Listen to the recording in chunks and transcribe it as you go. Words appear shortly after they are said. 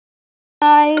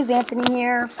Guys, Anthony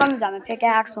here from the Diamond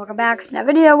Pickaxe. Welcome back to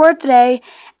another video where today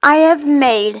I have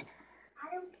made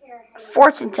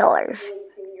fortune tellers.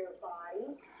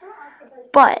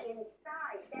 But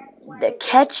the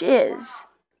catch is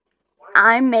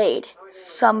I made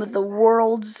some of the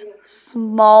world's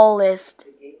smallest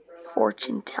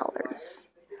fortune tellers.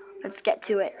 Let's get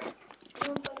to it.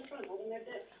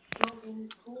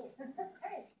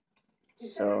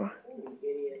 So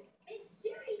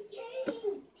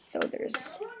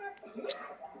there's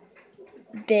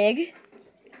big,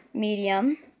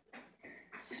 medium,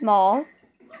 small,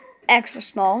 extra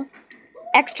small,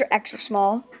 extra extra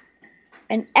small,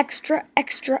 and extra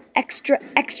extra extra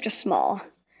extra small.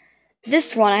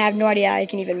 This one I have no idea how I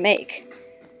can even make.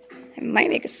 I might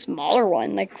make a smaller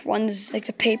one, like one's like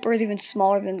the paper is even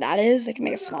smaller than that is. I can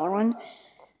make a smaller one.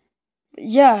 But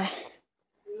yeah.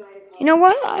 You know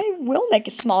what? I will make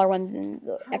a smaller one than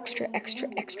the extra, extra,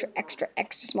 extra, extra,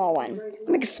 extra small one.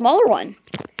 I'll make a smaller one.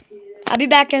 I'll be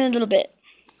back in a little bit.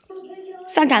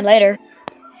 Sometime later.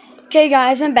 Okay,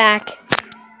 guys, I'm back.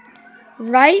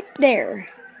 Right there.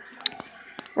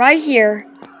 Right here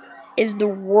is the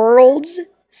world's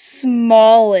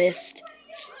smallest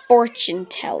fortune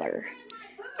teller.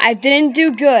 I didn't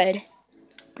do good,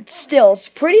 but still, it's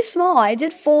pretty small. I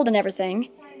did fold and everything.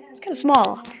 It's kind of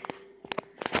small.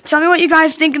 Tell me what you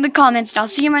guys think in the comments, and I'll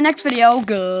see you in my next video.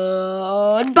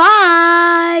 Goodbye!